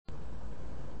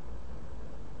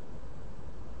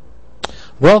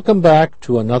Welcome back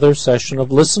to another session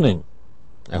of listening.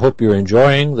 I hope you're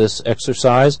enjoying this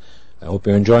exercise. I hope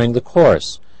you're enjoying the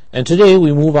course. And today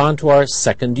we move on to our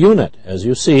second unit. As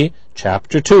you see,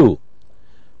 Chapter 2.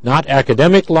 Not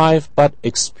academic life, but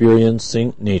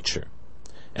experiencing nature.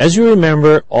 As you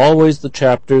remember, always the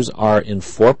chapters are in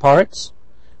 4 parts.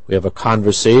 We have a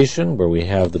conversation where we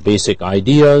have the basic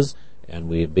ideas and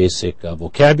we have basic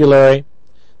vocabulary.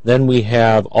 Then we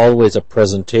have always a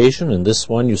presentation. In this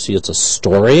one, you see it's a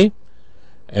story.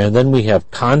 And then we have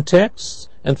context.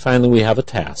 And finally, we have a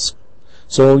task.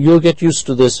 So you'll get used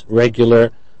to this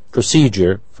regular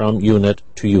procedure from unit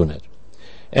to unit.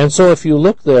 And so if you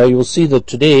look there, you'll see that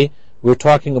today we're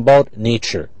talking about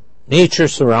nature. Nature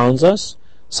surrounds us.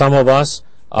 Some of us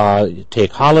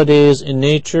take holidays in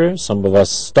nature. Some of us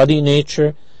study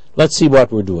nature. Let's see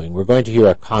what we're doing. We're going to hear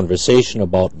a conversation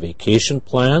about vacation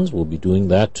plans. We'll be doing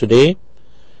that today.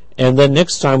 And then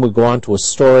next time we go on to a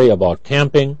story about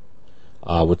camping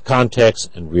with context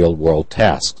and real-world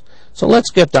tasks. So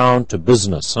let's get down to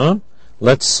business.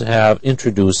 Let's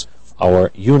introduce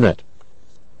our unit.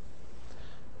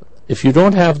 If you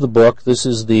don't have the book, this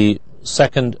is the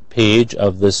second page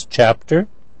of this chapter.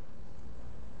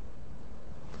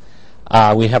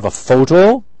 We have a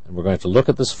photo. We're going to look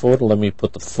at this photo. Let me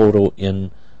put the photo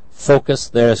in focus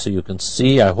there so you can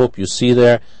see. I hope you see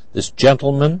there this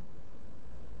gentleman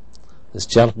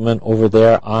over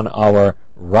there on our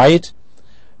right.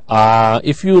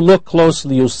 If you look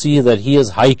closely, you'll see that he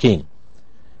is hiking.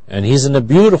 And he's in a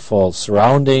beautiful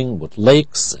surrounding with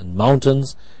lakes and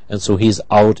mountains, and so he's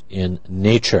out in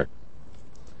nature.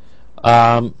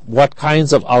 What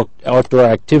kinds of outdoor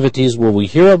activities will we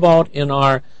hear about in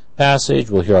our passage?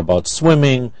 We'll hear about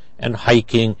swimming and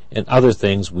hiking and other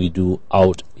things we do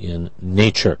out in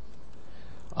nature.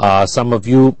 Some of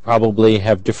you probably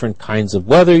have different kinds of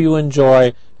weather you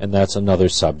enjoy, and that's another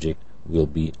subject we'll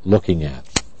be looking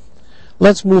at.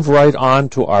 Let's move right on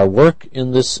to our work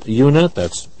in this unit.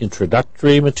 That's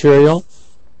introductory material.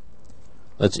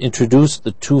 Let's introduce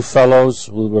the 2 fellows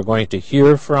who we're going to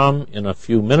hear from in a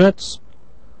few minutes.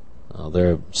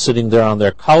 They're sitting there on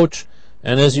their couch,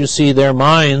 and as you see, their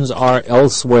minds are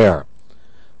elsewhere.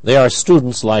 They are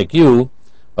students like you,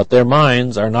 but their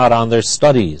minds are not on their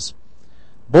studies.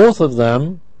 Both of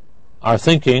them are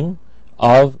thinking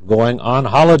of going on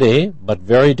holiday, but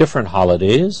very different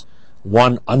holidays.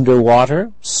 One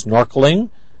underwater, snorkeling,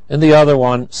 and the other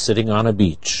one sitting on a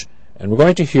beach. And we're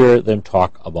going to hear them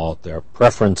talk about their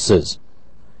preferences.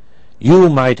 You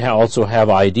might also have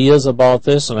ideas about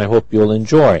this, and I hope you'll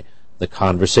enjoy the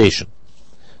conversation.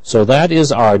 So that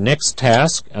is our next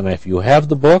task, and if you have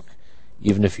the book,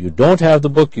 even if you don't have the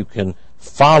book, you can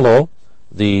follow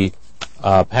the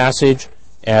passage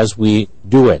as we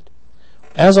do it.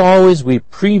 As always, we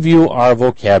preview our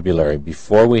vocabulary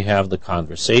before we have the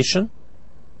conversation.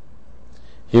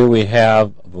 Here we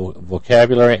have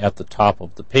vocabulary at the top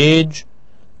of the page.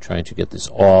 Trying to get this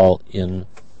all in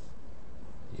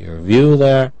your view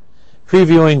there.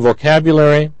 Previewing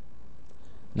vocabulary.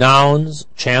 Nouns,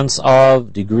 chance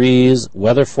of, degrees,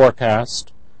 weather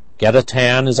forecast. Get a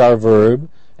tan is our verb.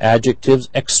 Adjectives,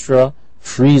 extra,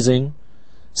 freezing,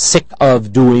 sick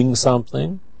of doing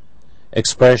something.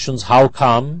 Expressions, how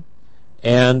come,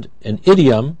 and an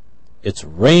idiom, it's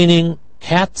raining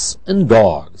cats and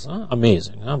dogs.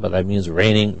 Amazing, but that means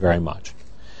raining very much.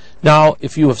 Now,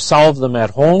 if you have solved them at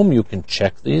home, you can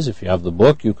check these. If you have the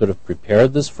book, you could have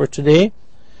prepared this for today.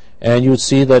 And you would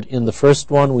see that in the first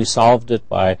one, we solved it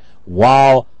by,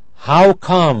 wow, how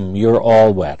come you're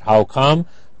all wet? How come?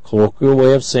 Colloquial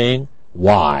way of saying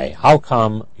why. How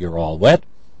come you're all wet?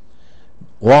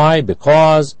 Why?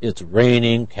 Because it's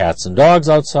raining cats and dogs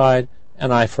outside,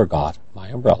 and I forgot my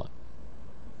umbrella.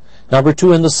 Number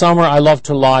 2, in the summer, I love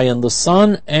to lie in the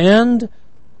sun and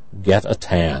get a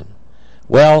tan.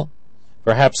 Well,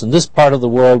 perhaps in this part of the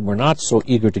world, we're not so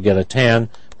eager to get a tan,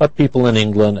 but people in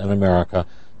England and America,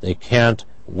 they can't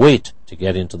wait to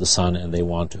get into the sun, and they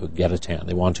want to get a tan.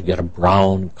 They want to get a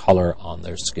brown color on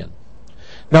their skin.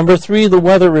 Number 3, the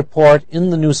weather report in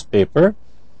the newspaper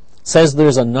says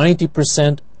there's a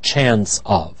 90% chance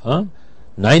of,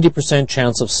 90%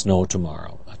 chance of snow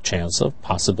tomorrow, a chance of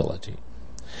possibility.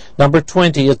 Number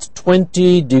 20, it's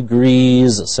 20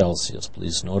 degrees Celsius.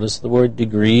 Please notice the word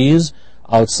degrees.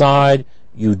 Outside,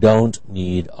 you don't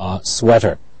need a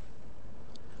sweater.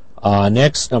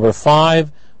 Next, number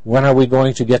 5, when are we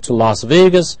going to get to Las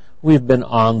Vegas? We've been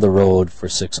on the road for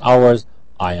 6 hours.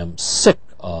 I am sick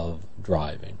of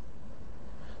driving.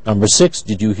 Number 6,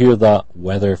 did you hear the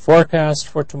weather forecast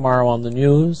for tomorrow on the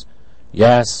news?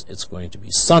 Yes, it's going to be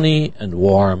sunny and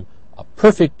warm, a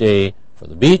perfect day for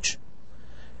the beach.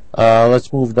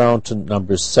 Let's move down to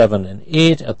numbers 7 and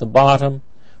 8 at the bottom.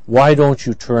 Why don't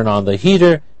you turn on the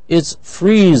heater? It's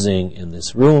freezing in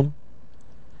this room.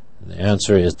 And the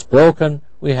answer is it's broken.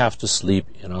 We have to sleep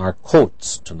in our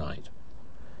coats tonight.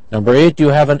 Number 8, do you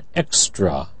have an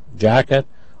extra jacket?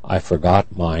 I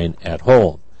forgot mine at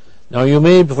home. Now you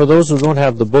may, for those who don't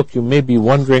have the book, you may be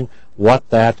wondering what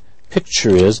that picture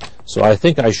is. So I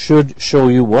think I should show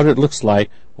you what it looks like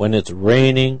when it's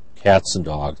raining cats and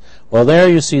dogs. Well, there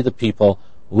you see the people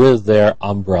with their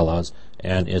umbrellas,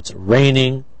 and it's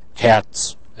raining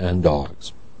cats and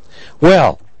dogs.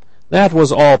 Well, that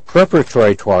was all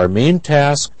preparatory to our main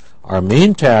task. Our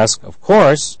main task, of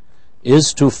course,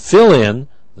 is to fill in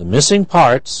the missing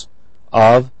parts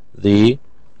of the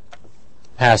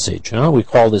passage. We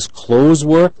call this close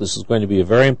work. This is going to be a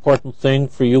very important thing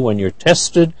for you when you're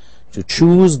tested, to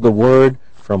choose the word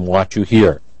from what you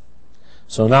hear.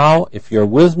 So now, if you're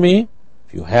with me,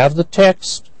 if you have the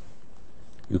text,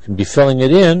 you can be filling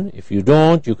it in. If you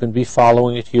don't, you can be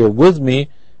following it here with me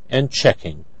and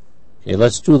checking. Okay,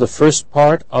 let's do the first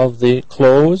part of the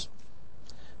close.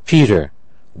 Peter,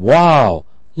 wow,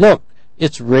 look,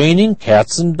 it's raining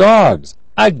cats and dogs.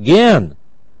 Again.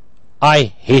 I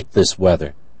hate this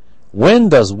weather. When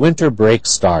does winter break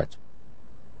start?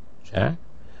 Jack,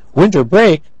 winter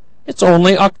break? It's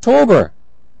only October.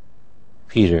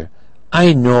 Peter,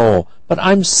 I know, but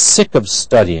I'm sick of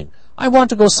studying. I want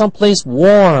to go someplace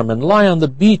warm and lie on the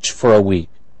beach for a week.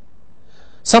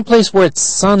 Someplace where it's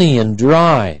sunny and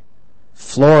dry.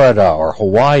 Florida or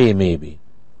Hawaii, maybe.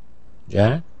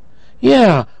 Jack?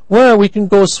 Yeah, where we can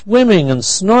go swimming and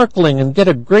snorkeling and get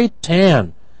a great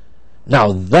tan.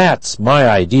 Now that's my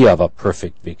idea of a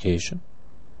perfect vacation.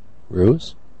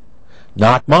 Bruce?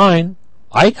 Not mine.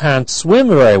 I can't swim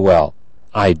very well.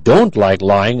 I don't like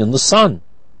lying in the sun.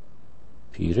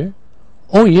 Peter?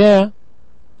 Oh, yeah.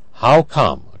 How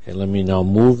come? Okay, let me now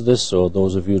move this so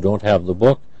those of you who don't have the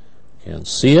book can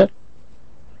see it.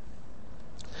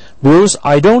 Bruce,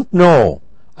 I don't know.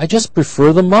 I just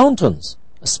prefer the mountains,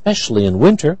 especially in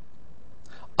winter.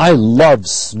 I love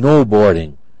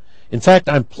snowboarding. In fact,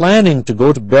 I'm planning to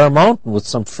go to Bear Mountain with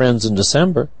some friends in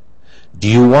December. Do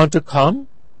you want to come?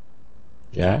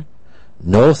 Jack?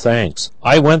 No, thanks.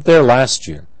 I went there last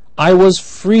year. I was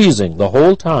freezing the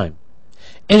whole time.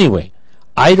 Anyway,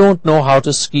 I don't know how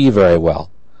to ski very well.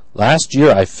 Last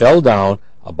year I fell down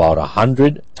about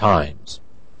 100 times.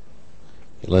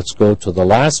 Okay, let's go to the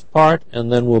last part,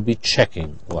 and then we'll be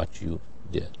checking what you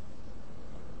did.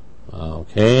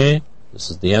 Okay, this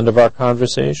is the end of our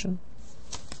conversation.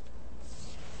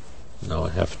 Now I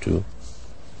have to...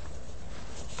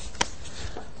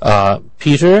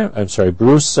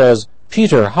 Bruce says,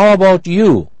 Peter, how about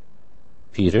you?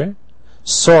 Peter,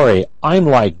 sorry, I'm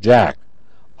like Jack.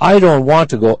 I don't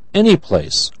want to go any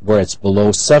place where it's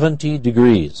below 70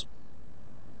 degrees.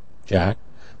 Jack,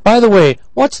 by the way,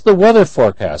 what's the weather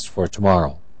forecast for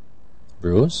tomorrow?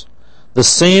 Bruce, the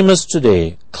same as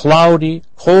today, cloudy,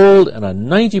 cold, and a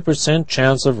 90%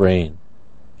 chance of rain.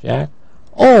 Jack,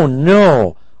 oh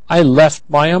no, I left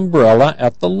my umbrella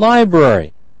at the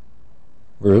library.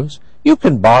 Bruce, you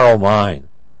can borrow mine.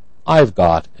 I've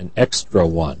got an extra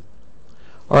one.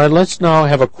 All right, let's now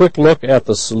have a quick look at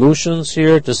the solutions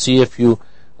here to see if you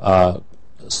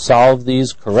solve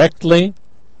these correctly.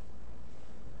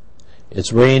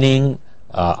 It's raining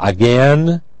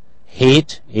again.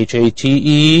 Hate,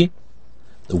 H-A-T-E.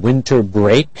 The winter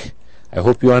break. I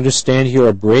hope you understand here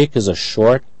a break is a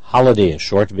short holiday, a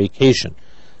short vacation.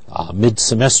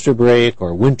 Mid-semester break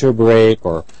or winter break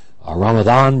or a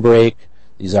Ramadan break.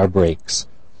 These are breaks.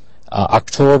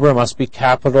 October must be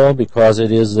capital because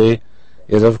it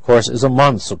of course is a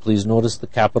month, so please notice the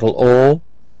capital O.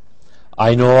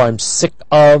 I know I'm sick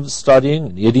of studying,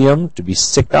 an idiom, to be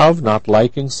sick of, not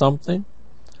liking something.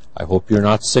 I hope you're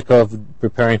not sick of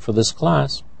preparing for this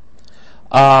class.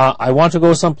 I want to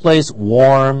go someplace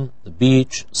warm, the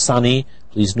beach, sunny.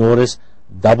 Please notice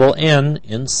double N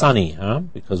in sunny,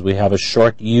 because we have a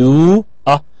short U,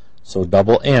 so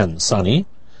double N, sunny.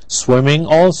 Swimming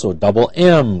also double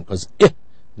M, because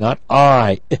not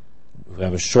I. We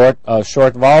have a short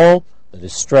vowel that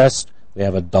is stressed. We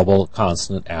have a double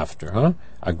consonant after.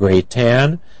 A great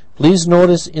tan. Please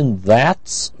notice in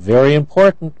that's very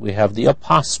important. We have the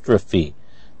apostrophe.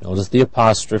 Notice the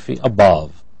apostrophe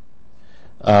above.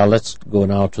 Let's go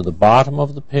now to the bottom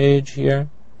of the page here.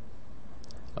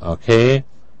 Okay.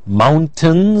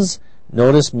 Mountains.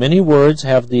 Notice many words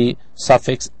have the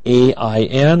suffix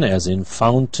AIN, as in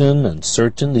fountain and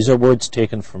certain. These are words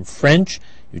taken from French.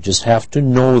 You just have to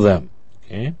know them.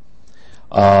 Okay.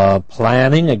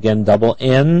 Planning, again, double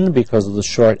N because of the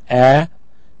short A.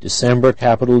 December,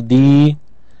 capital D.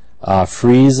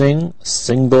 Freezing,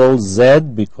 single Z,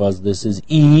 because this is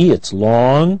E, it's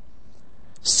long.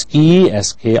 Ski,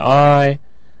 S-K-I.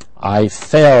 I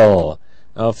fell.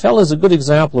 Now, fell is a good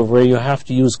example of where you have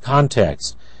to use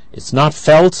context. It's not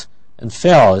felt and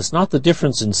fell. It's not the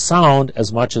difference in sound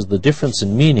as much as the difference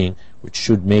in meaning, which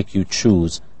should make you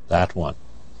choose that one.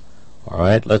 All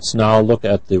right, let's now look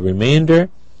at the remainder.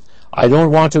 I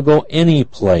don't want to go any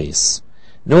place.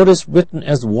 Notice written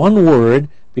as one word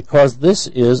because this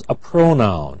is a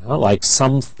pronoun, like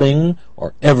something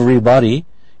or everybody.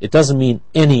 It doesn't mean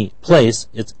any place,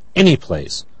 it's any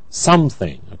place,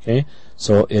 something, okay?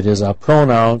 So it is a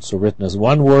pronoun, so written as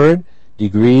one word.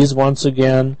 Degrees, once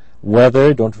again.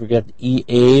 Weather, don't forget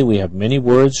EA. We have many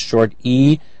words, short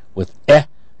E with eh,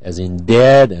 as in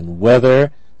dead, and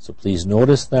weather. So please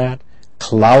notice that.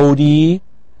 Cloudy,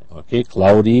 okay,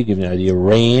 cloudy, give you an idea.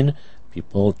 Rain,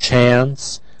 people,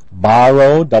 chance.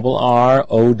 Borrow, double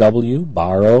R-O-W,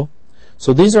 borrow.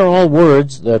 So these are all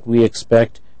words that we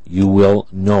expect you will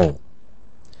know.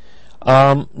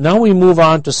 Now we move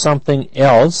on to something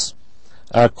else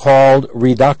called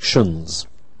reductions.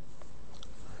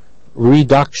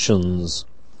 Reductions.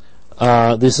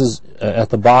 This is at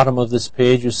the bottom of this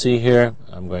page you see here.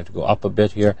 I'm going to go up a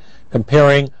bit here.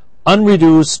 Comparing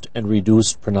unreduced and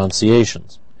reduced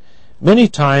pronunciations. Many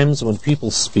times when people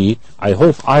speak, I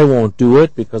hope I won't do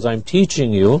it because I'm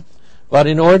teaching you, but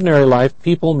in ordinary life,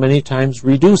 people many times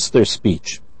reduce their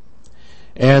speech.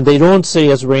 And they don't say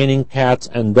it's raining cats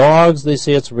and dogs, they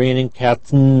say it's raining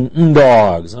cats and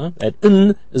dogs. That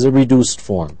n is a reduced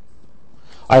form.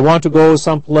 I want to go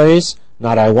someplace,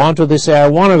 not I want to, they say I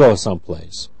want to go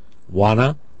someplace.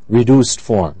 Wanna, reduced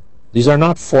form. These are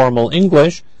not formal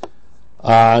English.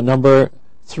 Number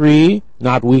 3,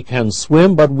 not we can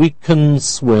swim, but we can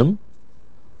swim.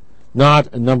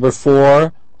 Not number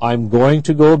 4, I'm going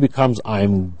to go becomes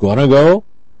I'm gonna go.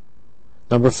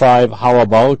 Number 5, how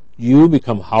about you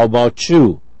become how about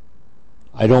you.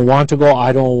 I don't want to go,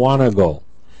 I don't want to go.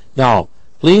 Now,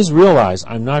 please realize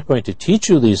I'm not going to teach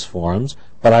you these forms,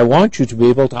 but I want you to be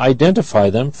able to identify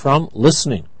them from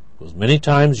listening, because many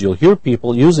times you'll hear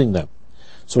people using them.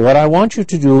 So what I want you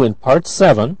to do in part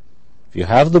 7, if you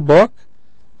have the book,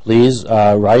 please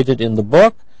write it in the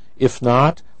book. If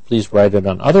not, please write it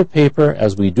on other paper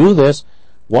as we do this,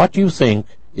 what you think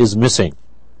is missing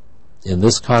in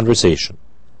this conversation.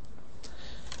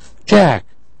 Jack.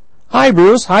 Hi,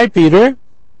 Bruce. Hi, Peter.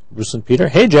 Bruce and Peter.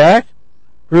 Hey, Jack.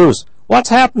 Bruce. What's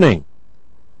happening?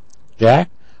 Jack.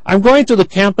 I'm going to the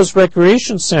campus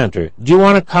recreation center. Do you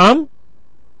want to come?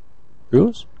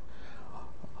 Bruce.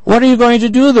 What are you going to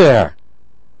do there?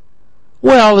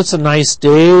 Well, it's a nice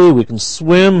day. We can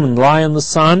swim and lie in the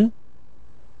sun.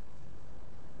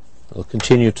 We'll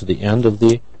continue to the end of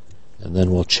the, and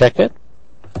then we'll check it.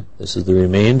 This is the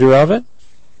remainder of it.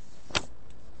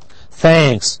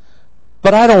 Thanks,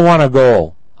 but I don't want to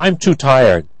go. I'm too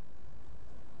tired.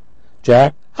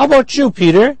 Jack, how about you,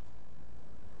 Peter?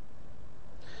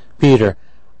 Peter,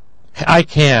 I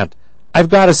can't. I've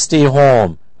got to stay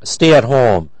at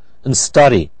home, and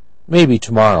study, maybe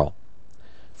tomorrow.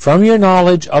 From your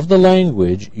knowledge of the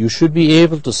language, you should be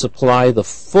able to supply the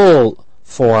full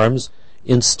forms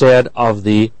instead of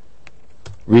the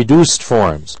reduced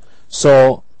forms.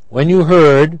 So when you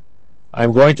heard,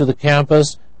 I'm going to the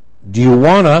campus, do you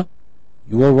wanna?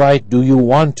 You will write, do you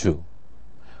want to?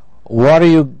 What are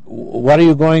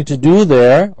you going to do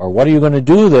there, or what are you going to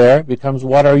do there becomes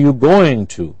what are you going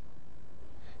to?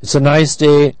 It's a nice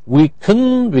day. We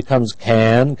can becomes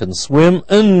can swim,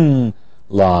 and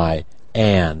lie,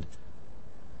 and.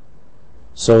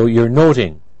 So you're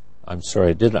noting. I'm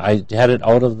sorry, I had it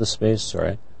out of the space,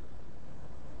 sorry.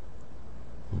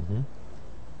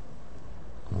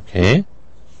 Okay.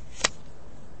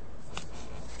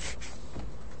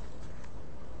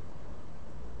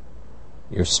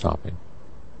 You're stopping.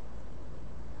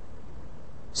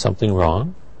 Something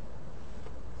wrong?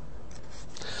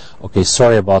 Okay,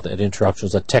 sorry about that interruption. It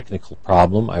was a technical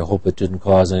problem. I hope it didn't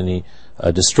cause any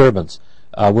disturbance.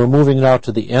 We're moving now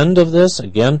to the end of this.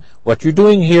 Again, what you're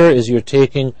doing here is you're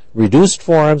taking reduced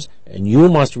forms, and you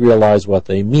must realize what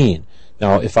they mean.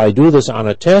 Now, if I do this on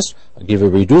a test, I'll give a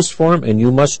reduced form, and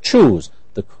you must choose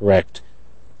the correct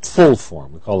full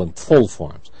form. We call them full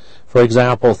forms. For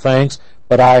example, thanks,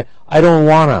 but I don't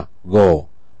want to go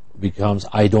becomes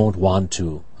I don't want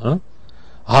to.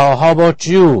 How about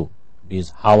you?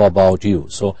 Means how about you?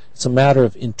 So it's a matter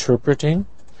of interpreting.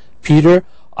 Peter,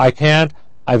 I can't,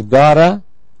 I've gotta,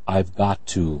 I've got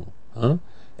to.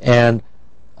 And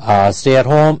stay at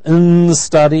home, in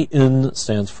study, in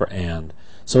stands for and.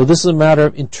 So this is a matter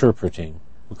of interpreting.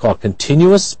 We call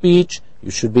continuous speech.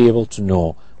 You should be able to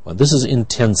know Well, this is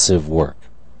intensive work.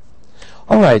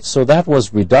 All right, so that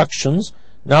was reductions.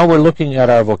 Now we're looking at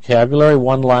our vocabulary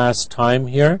one last time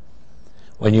here.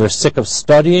 When you're sick of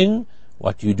studying,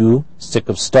 what you do, sick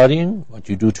of studying, what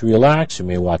you do to relax. You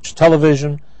may watch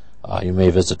television. You may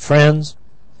visit friends.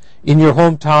 In your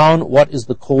hometown, what is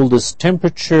the coldest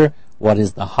temperature? What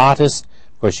is the hottest?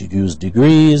 Of course, you'd use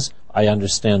degrees. I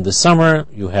understand this summer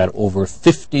you had over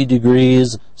 50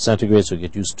 degrees centigrade, so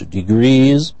get used to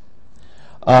degrees.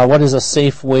 What is a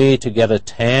safe way to get a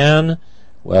tan?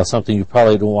 Well, something you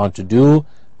probably don't want to do.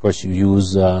 Of course, you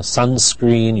use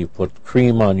sunscreen. You put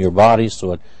cream on your body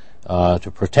so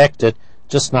to protect it.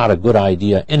 Just not a good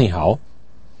idea anyhow.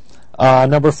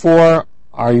 Number 4,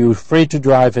 are you afraid to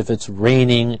drive if it's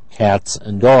raining cats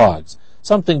and dogs?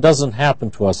 Something doesn't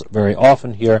happen to us very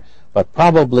often here, but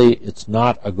probably it's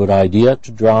not a good idea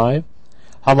to drive.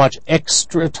 How much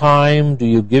extra time do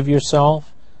you give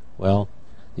yourself? Well,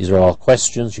 these are all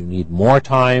questions. You need more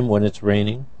time when it's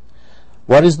raining.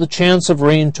 What is the chance of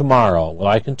rain tomorrow? Well,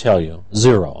 I can tell you,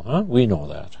 0. Huh? We know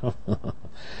that.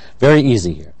 Very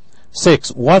easy here.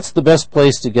 6, what's the best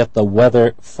place to get the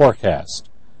weather forecast?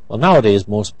 Well, nowadays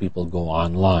most people go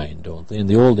online, don't they? In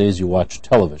the old days you watch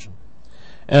television.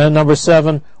 And number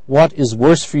 7, what is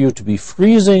worse for you, to be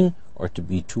freezing or to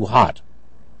be too hot?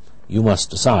 You must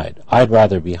decide. I'd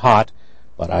rather be hot,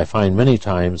 but I find many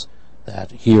times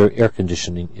that here air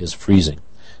conditioning is freezing.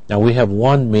 Now we have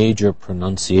one major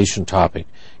pronunciation topic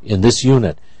in this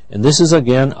unit, and this is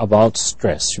again about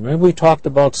stress. Remember we talked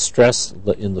about stress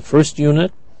in the first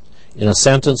unit? In a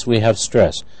sentence we have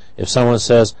stress. If someone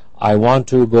says, I want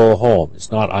to go home,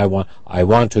 it's not I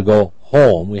want to go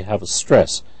home, we have a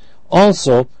stress.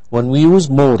 Also, when we use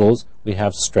modals, we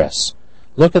have stress.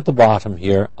 Look at the bottom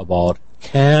here about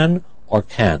can or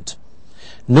can't.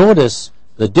 Notice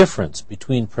the difference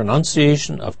between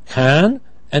pronunciation of can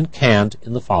and can't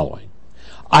in the following.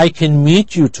 I can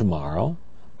meet you tomorrow.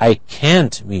 I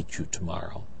can't meet you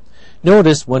tomorrow.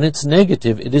 Notice when it's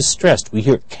negative, it is stressed. We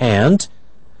hear can't,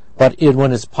 but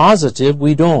when it's positive,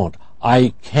 we don't.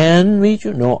 I can meet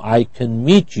you. No, I can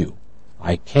meet you.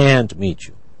 I can't meet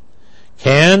you.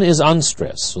 Can is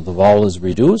unstressed, so the vowel is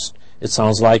reduced. It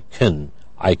sounds like can.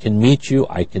 I can meet you.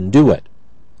 I can do it.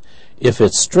 If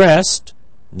it's stressed,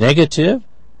 negative,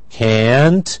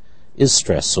 can't is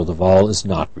stressed, so the vowel is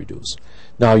not reduced.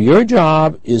 Now your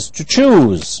job is to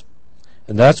choose,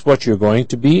 and that's what you're going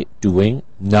to be doing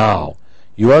now.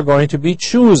 You are going to be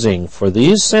choosing for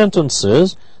these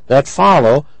sentences that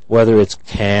follow whether it's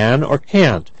can or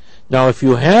can't. Now if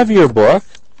you have your book,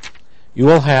 you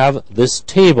will have this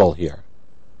table here,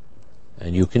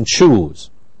 and you can choose.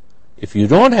 If you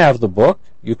don't have the book,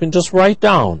 you can just write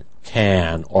down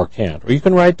can or can't, or you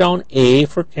can write down A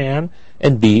for can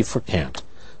and B for can't.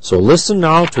 So listen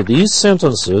now to these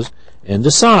sentences and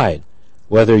decide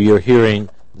whether you're hearing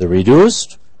the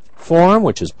reduced form,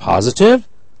 which is positive,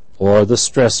 or the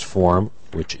stressed form,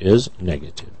 which is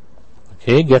negative.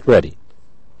 Okay, get ready.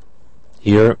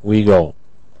 Here we go.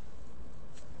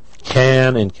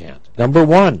 Can and can't. Number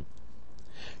 1,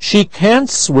 she can't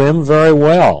swim very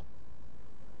well.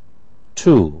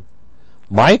 2,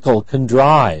 Michael can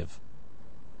drive.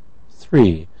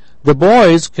 3, the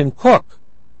boys can cook.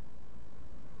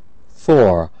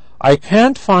 4, I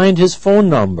can't find his phone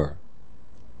number.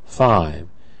 5,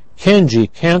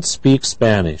 Kenji can't speak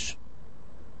Spanish.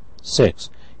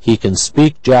 6, he can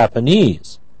speak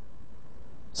Japanese.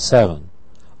 7,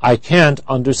 I can't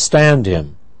understand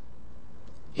him.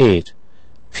 8,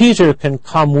 Peter can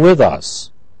come with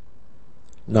us.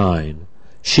 9,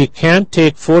 she can't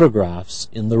take photographs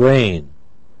in the rain.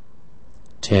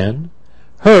 10,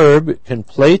 Herb can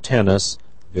play tennis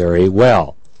very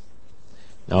well.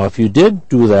 Now, if you did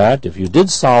do that, if you did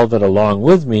solve it along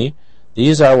with me,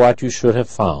 these are what you should have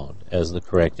found as the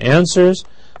correct answers.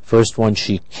 First one,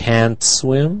 she can't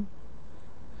swim.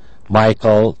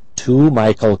 2,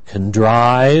 Michael can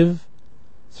drive.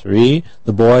 3,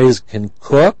 the boys can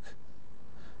cook.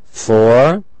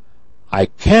 4, I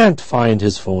can't find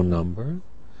his phone number.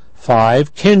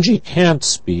 5, Kenji can't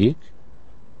speak.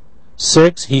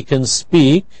 6, he can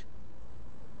speak.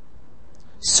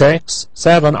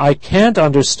 7, I can't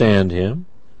understand him.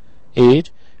 8,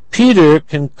 Peter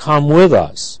can come with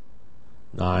us.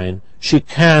 9, she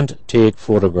can't take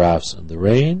photographs in the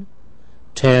rain.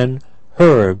 10,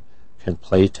 Herb can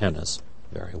play tennis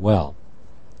very well.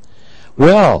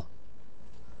 Well,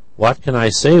 what can I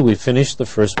say? We finished the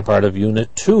first part of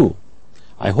Unit 2.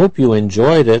 I hope you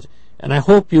enjoyed it, and I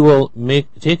hope you will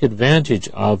take advantage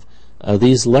of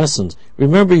these lessons.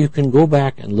 Remember, you can go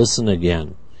back and listen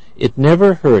again. It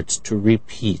never hurts to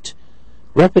repeat.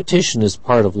 Repetition is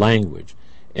part of language.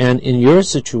 And in your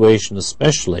situation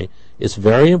especially, it's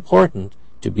very important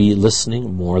to be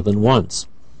listening more than once.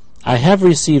 I have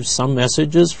received some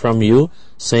messages from you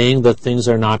saying that things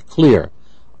are not clear.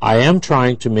 I am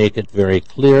trying to make it very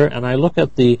clear, and I look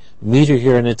at the meter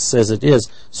here and it says it is.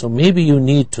 So maybe you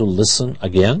need to listen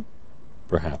again,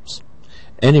 perhaps.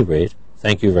 At any rate,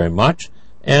 thank you very much,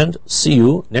 and see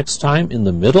you next time in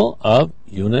the middle of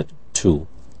Unit 2.